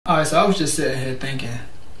Alright, so I was just sitting here thinking,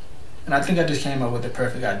 and I think I just came up with the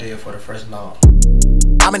perfect idea for the first vlog.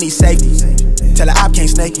 I'ma need safety, tell her op can't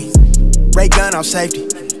snake me. Ray gun off safety,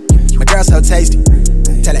 my girl so tasty.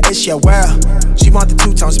 Tell her it's your world, she want the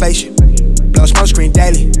two-tone spaceship. Blow smoke screen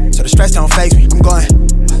daily, so the stress don't faze me. I'm going,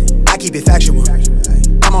 I keep it factual,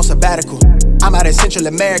 I'm on sabbatical. I'm out in Central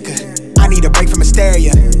America, I need a break from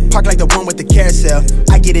hysteria. Park like the one with the carousel,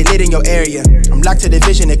 I get it lit in your area. I'm locked to the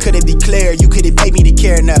vision, it couldn't be clear. You couldn't pay me to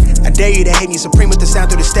care enough. I dare you to hate me supreme with the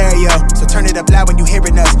sound through the stereo. So turn it up loud when you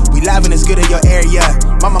hearing us. We live and it's good in your area.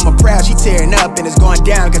 My mama proud, she tearing up and it's going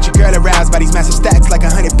down. Got your girl aroused by these massive stacks like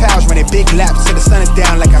 100 pounds. Running big laps till the sun is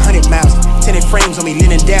down like 100 miles. Tinted frames on me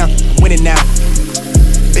leaning down, I'm winning now.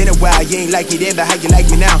 Been a while, you ain't like me then, but how you like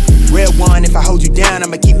me now? Real one, if I hold you down,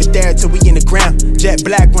 I'ma keep it there till we in the ground. Jet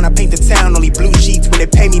black when I paint the town, only blue sheets when they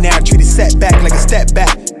pay me now. Treat it setback like a step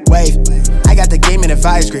back. Wave, I got the game in the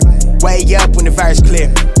vice grip. Way up when the virus clear.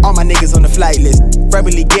 All my niggas on the flight list.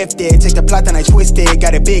 Verbally gifted, take the plot and I twist it.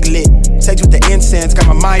 Got it big lit, sex with the incense. Got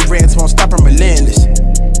my mind rents, won't stop, I'm relentless.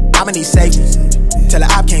 I'ma need safety, tell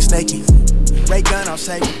her op can't snake me. Ray gun off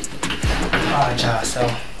safety. Alright y'all, so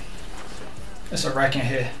it's a wreck in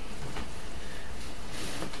here.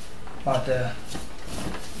 About to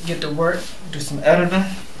get to work, do some editing.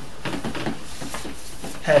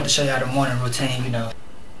 Had to show y'all the morning routine, you know.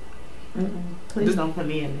 Please don't put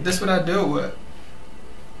me in there. This is what I deal with.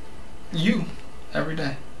 You, every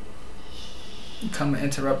day. You come and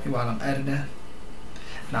interrupt me while I'm editing.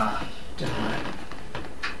 Nah, just playing.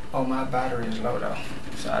 Oh, my battery is low though,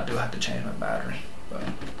 so I do have to change my battery. But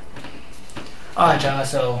alright y'all,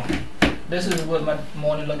 so this is what my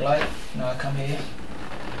morning look like. You know, I come here,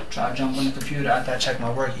 try to jump on the computer after I check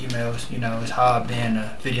my work emails. You know, it's hard being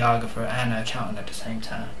a videographer and an accountant at the same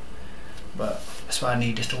time. But that's why I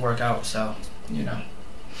need this to work out, so, you know,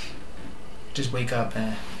 just wake up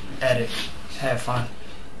and edit, have fun.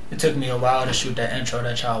 It took me a while to shoot that intro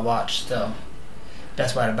that y'all watched, so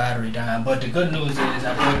that's why the battery died. But the good news is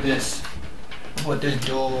I bought this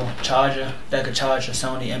dual charger that could charge your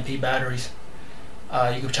Sony MP batteries.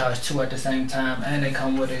 You can charge two at the same time, and they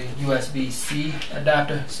come with a USB-C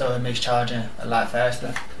adapter, so it makes charging a lot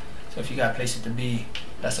faster. So if you got places to be,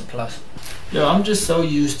 that's a plus. Yo, I'm just so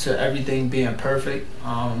used to everything being perfect.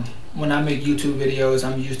 When I make YouTube videos,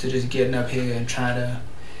 I'm used to just getting up here and trying to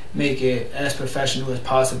make it as professional as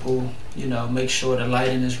possible. You know, make sure the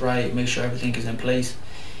lighting is right, make sure everything is in place.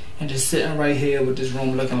 And just sitting right here with this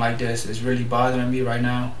room looking like this is really bothering me right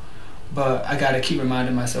now. But I gotta keep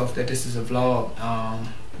reminding myself that this is a vlog.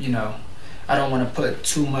 You know, I don't want to put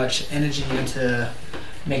too much energy into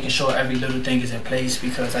making sure every little thing is in place,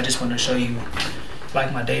 because I just want to show you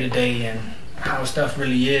like my day-to-day and how stuff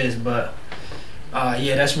really is. But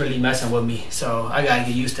yeah, that's really messing with me, so I gotta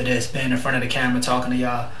get used to this, being in front of the camera talking to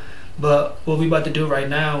y'all. But what we about to do right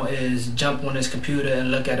now is jump on this computer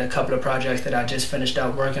and look at a couple of projects that I just finished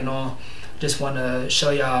out working on. Just want to show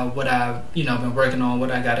y'all what I've been working on, what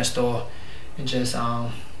I got in store, and just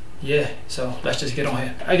yeah, so let's just get on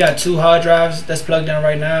here. I got 2 hard drives that's plugged in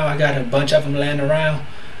right now. I got a bunch of them laying around.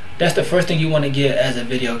 That's the first thing you want to get as a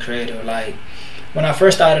video creator. Like, when I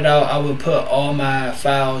first started out, I would put all my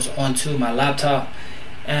files onto my laptop,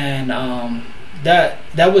 and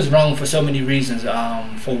that was wrong for so many reasons.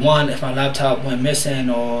 For one, if my laptop went missing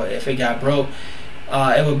or if it got broke,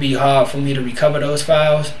 it would be hard for me to recover those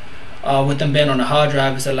files. With them being on a hard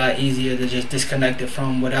drive, it's a lot easier to just disconnect it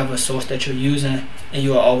from whatever source that you're using, and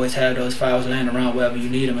you'll always have those files laying around wherever you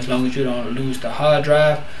need them, as long as you don't lose the hard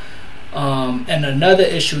drive. And another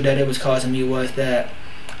issue that it was causing me was that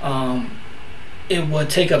it would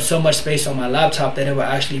take up so much space on my laptop that it would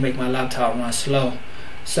actually make my laptop run slow.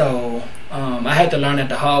 So I had to learn it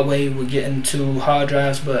the hard way with getting 2 hard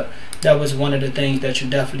drives, but that was one of the things that you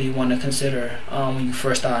definitely want to consider when you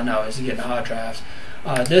first start out, is getting hard drives.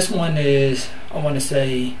 This one is, I want to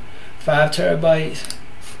say, 5 terabytes.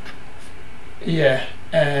 Yeah,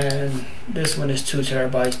 and this one is 2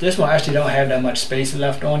 terabytes. This one actually don't have that much space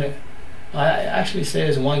left on it. I actually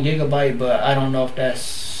says 1 gigabyte, but I don't know if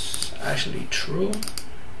that's actually true.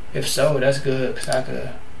 If so, that's good, because I could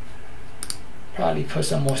probably put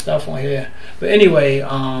some more stuff on here. But anyway,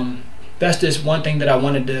 that's just one thing that I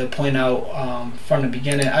wanted to point out from the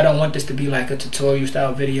beginning. I don't want this to be like a tutorial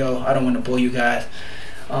style video. I don't want to bore you guys.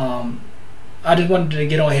 I just wanted to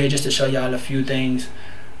get on here just to show y'all a few things.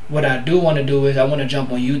 What I do want to do is I want to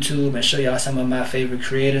jump on YouTube and show y'all some of my favorite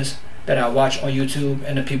creators that I watch on YouTube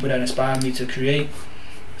and the people that inspire me to create.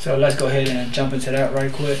 So let's go ahead and jump into that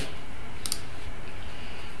right quick.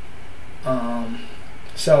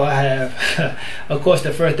 So I have, of course,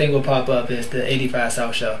 the first thing will pop up is the 85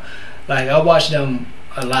 South Show. Like, I watch them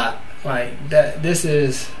a lot. Like that. This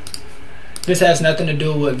has nothing to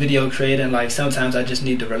do with video creating. Like sometimes I just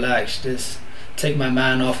need to relax, just take my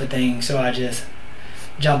mind off of things. So I just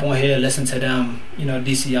jump on here, listen to them, you know,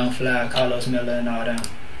 DC Young Fly, Carlos Miller, and all them.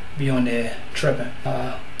 Be on there tripping.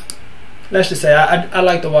 Let's just say I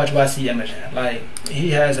like to watch YC Imaging. Like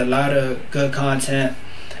he has a lot of good content.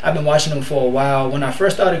 I've been watching him for a while. When I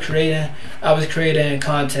first started creating, I was creating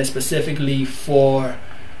content specifically for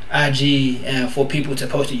IG and for people to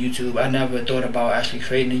post to YouTube. I never thought about actually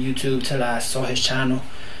creating a YouTube till I saw his channel.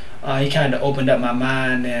 He kind of opened up my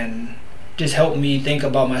mind and just helped me think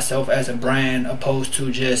about myself as a brand, opposed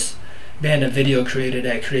to just being a video creator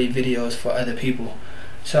that create videos for other people.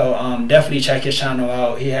 So definitely check his channel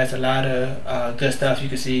out. He has a lot of good stuff. You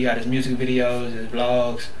can see he got his music videos, his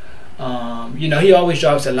vlogs. You know, he always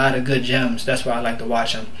drops a lot of good gems. That's why I like to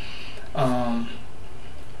watch him.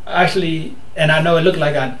 Actually, and I know it looked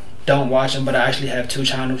like I don't watch him, but I actually have 2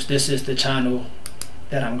 channels. This is the channel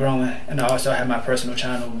that I'm growing, and I also have my personal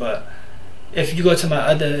channel. But if you go to my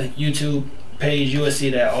other YouTube page, you will see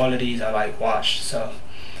that all of these are like watched. So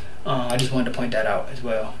I just wanted to point that out as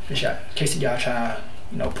well, in case y'all try,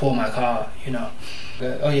 you know, pull my card, you know.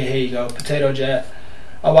 Oh yeah, here you go, Potato Jet.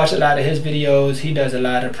 I watch a lot of his videos. He does a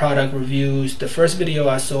lot of product reviews. The first video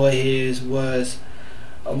I saw his was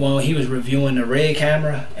when he was reviewing the Red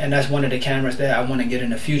camera, and that's one of the cameras that I want to get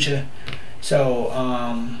in the future. So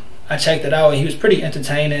I checked it out, and he was pretty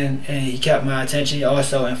entertaining, and he kept my attention.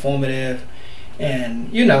 Also informative,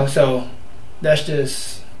 and you know, so that's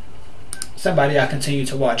just somebody I continue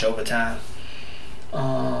to watch over time.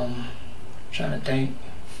 Trying to think,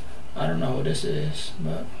 I don't know who this is,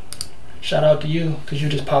 but shout out to you, because you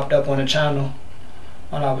just popped up on the channel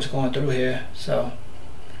while I was going through here. So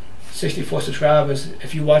 64 subscribers.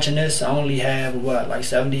 If you're watching this, I only have what, like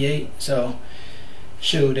 78. So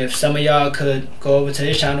shoot, if some of y'all could go over to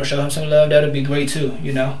his channel, show him some love, that'd be great too,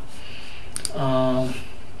 you know.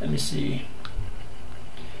 Let me see.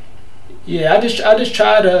 Yeah, I just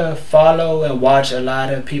try to follow and watch a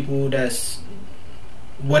lot of people that's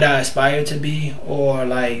what I aspire to be, or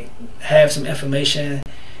like have some information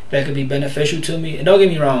that could be beneficial to me. And don't get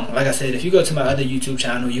me wrong, like I said, if you go to my other YouTube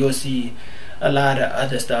channel, you'll see a lot of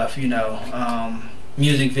other stuff, you know,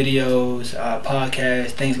 music videos,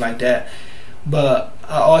 podcasts, things like that. But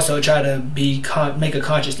I also try to make a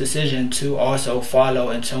conscious decision to also follow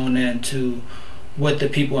and tune in to what the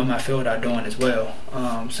people in my field are doing as well.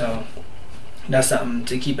 So that's something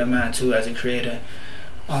to keep in mind too as a creator.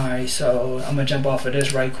 Alright, so I'm gonna jump off of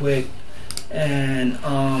this right quick. And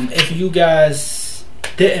if you guys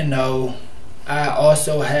didn't know, I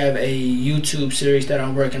also have a YouTube series that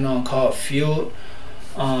I'm working on called Fueled.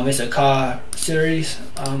 It's a car series.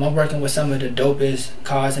 I'm working with some of the dopest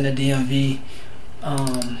cars in the DMV.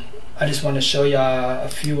 I just want to show y'all a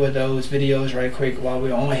few of those videos right quick while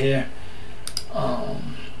we're on here.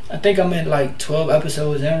 I think I'm in like 12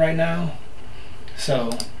 episodes in right now.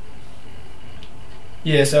 So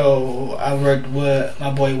yeah, so I worked with my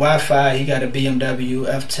boy Wi-Fi. He got a BMW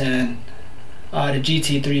F10, the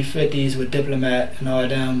GT350s with Diplomat and all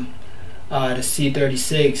them, the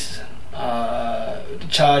C36, the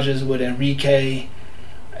Chargers with Enrique.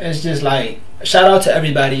 It's just like, shout out to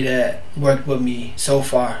everybody that worked with me so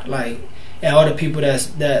far, like, and all the people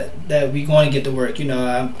that we going to get to work. You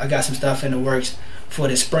know, I got some stuff in the works for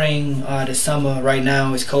the spring, the summer. Right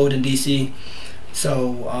now it's cold in DC.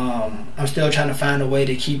 So I'm still trying to find a way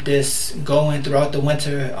to keep this going throughout the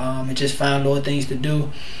winter, and just find little things to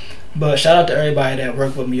do. But shout out to everybody that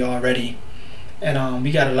worked with me already, and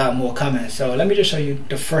we got a lot more coming. So let me just show you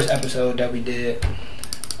the first episode that we did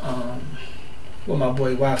with my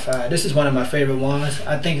boy Wi-Fi. This is one of my favorite ones.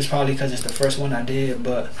 I think it's probably because it's the first one I did,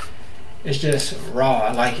 but it's just raw.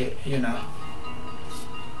 I like it, you know.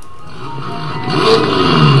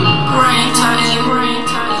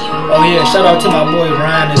 Oh yeah, shout out to my boy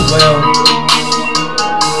Ryan as well.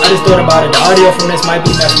 I just thought about it. The audio from this might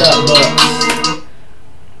be messed up, but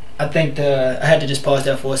I think I had to just pause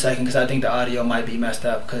that for a second because I think the audio might be messed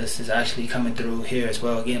up because it's actually coming through here as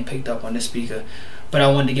well, getting picked up on this speaker. But I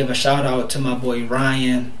wanted to give a shout out to my boy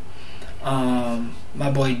Ryan, my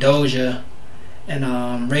boy Doja,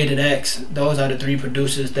 and Rated X. Those are the 3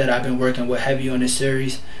 producers that I've been working with heavy on this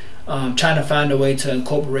series. Trying to find a way to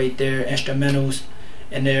incorporate their instrumentals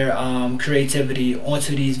and their creativity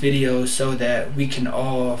onto these videos so that we can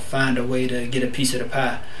all find a way to get a piece of the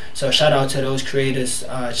pie. So shout out to those creators.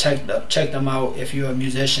 Check them out if you're a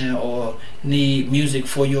musician or need music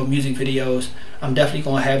for your music videos. I'm definitely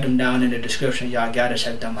gonna have them down in the description. Y'all gotta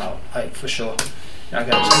check them out, like, for sure. Y'all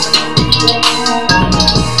gotta check them out.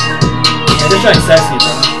 Yeah, this track's sexy,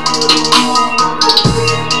 bro.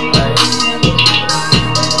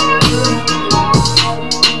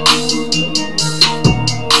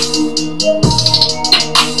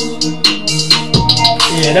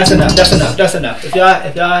 Yeah, that's enough. That's enough. That's enough. If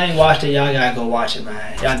y'all ain't watched it, y'all gotta go watch it,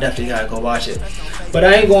 man. Y'all definitely gotta go watch it. But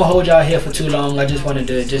I ain't gonna hold y'all here for too long. I just wanted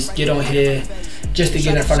to just get on here, just to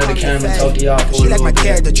get in front of the camera and talk to y'all for a little bit. She like my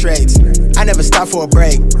character traits. I never stop for a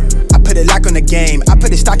break. I put a lock on the game. I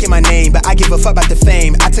put a stock in my name, but I give a fuck about the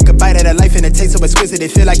fame. I took a bite of that life and it tastes so exquisite.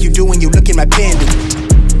 It feel like you do when you look in my pendant.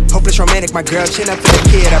 Hopeless romantic, my girl, chin up for the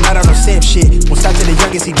kid. I'm not on no simp shit. Won't stop to the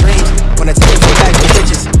youngest he dreams. When I take it back with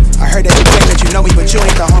bitches. I heard that you claim that you know me, but you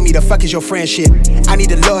ain't the homie. The fuck is your friendship? I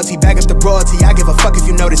need the loyalty, back up the royalty. I give a fuck if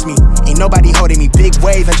you notice me. Ain't nobody holding me. Big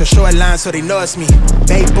wave at your shoreline, so they know it's me.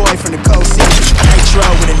 Babe boy from the cold sea. Nitro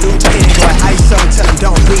with a new pin, going ISO, tell him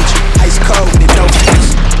don't reach. Ice cold with it, no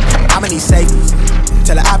peace. I'ma need safety,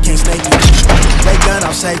 tell the op can't snake me. Ray gun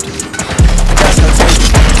off safety, that's no tasty.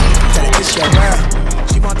 Tell her it's your world,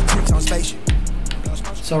 she want the two-tone spaceship.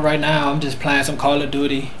 So right now, I'm just playing some Call of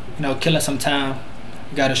Duty, you know, killing some time.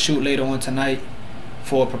 Got to shoot later on tonight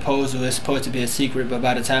for a proposal. It's supposed to be a secret, but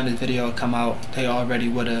by the time this video come out, they already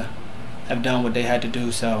would have done what they had to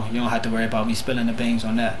do, so you don't have to worry about me spilling the beans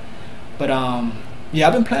on that. But yeah,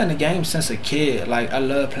 I've been playing the game since a kid. Like, I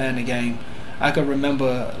love playing the game. I could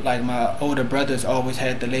remember, like, my older brothers always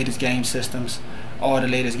had the latest game systems, all the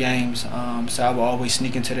latest games, so I would always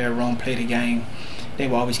sneak into their room, play the game. They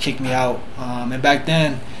would always kick me out, and back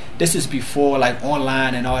then, this is before like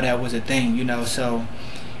online and all that was a thing, you know, so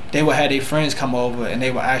they would have their friends come over and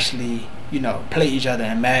they would actually, you know, play each other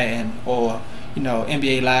in Madden or, you know,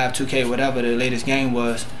 NBA Live 2K, whatever the latest game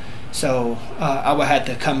was. So I would have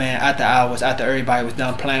to come in after hours, after everybody was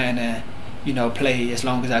done playing, and, you know, play as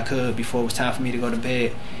long as I could before it was time for me to go to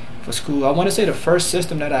bed for school. I want to say the first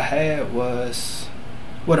system that I had was,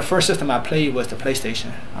 well, the first system I played was the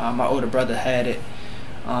PlayStation. My older brother had it.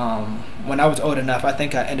 When I was old enough, I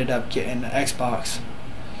think I ended up getting the Xbox,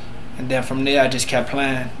 and then from there I just kept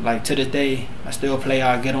playing. Like, to this day, I still play.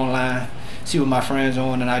 I get online, see what my friends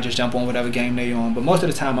on, and I just jump on whatever game they on. But most of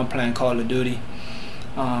the time I'm playing Call of Duty.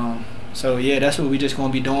 So yeah, that's what we just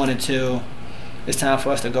gonna be doing until it's time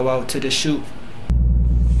for us to go out to the shoot.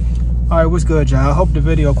 Alright, what's good, y'all? I hope the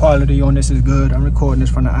video quality on this is good. I'm recording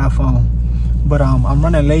this from the iPhone, but I'm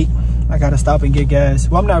running late. I gotta stop and get gas.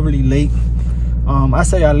 Well, I'm not really late. I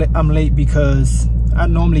say I'm late because I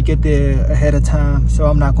normally get there ahead of time, so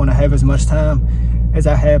I'm not going to have as much time as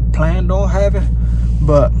I had planned on having,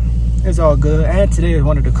 but it's all good. And today is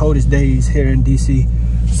one of the coldest days here in DC,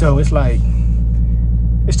 so it's like,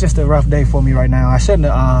 it's just a rough day for me right now. I shouldn't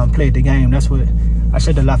have played the game. That's what I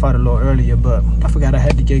should have left out a little earlier, but I forgot I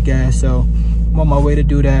had to get gas, so I'm on my way to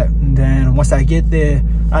do that. And then once I get there,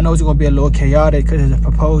 I know it's going to be a little chaotic because it's a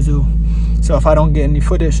proposal. So if I don't get any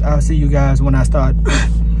footage, I'll see you guys when I start.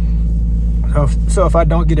 So if I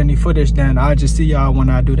don't get any footage, then I'll just see y'all when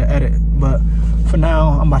I do the edit. But for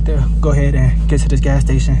now, I'm about to go ahead and get to this gas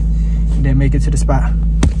station and then make it to the spot.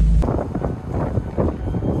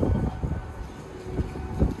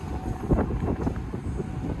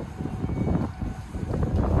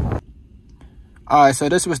 Alright, so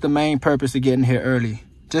this was the main purpose of getting here early.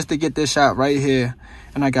 Just to get this shot right here.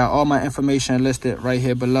 And I got all my information listed right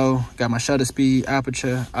here below. Got my shutter speed,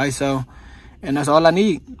 aperture, ISO, and that's all I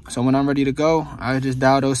need. So when I'm ready to go, I just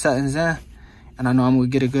dial those settings in, and I know I'm gonna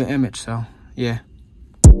get a good image, so yeah.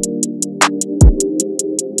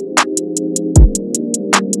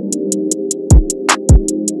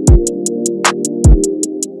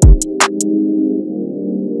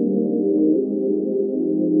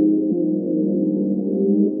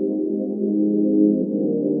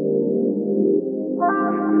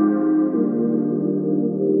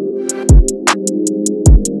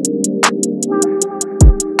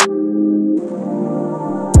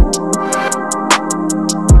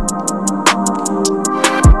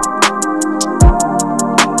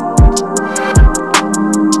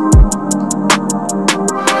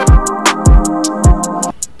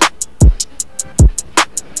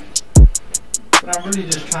 But I'm really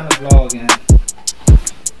just trying to vlog in.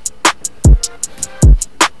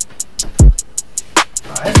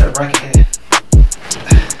 Oh, it's a record here.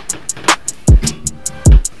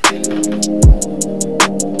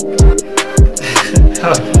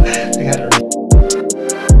 I got it.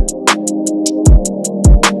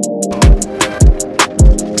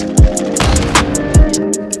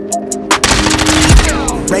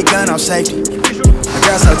 Ray gun off safety. My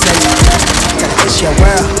girl so tasty. Got it's your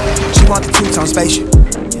world. She want the two-tone spaceship.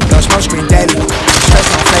 No smoke screen daily. Stress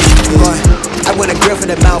on face. Boy, I want a grill for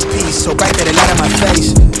the mouthpiece, so bright that it light on my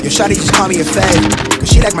face. Your shawty just call me a fave, cause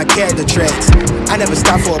she like my character traits. I never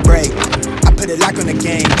stop for a break. I put a lock on the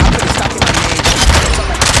game. I put a stop.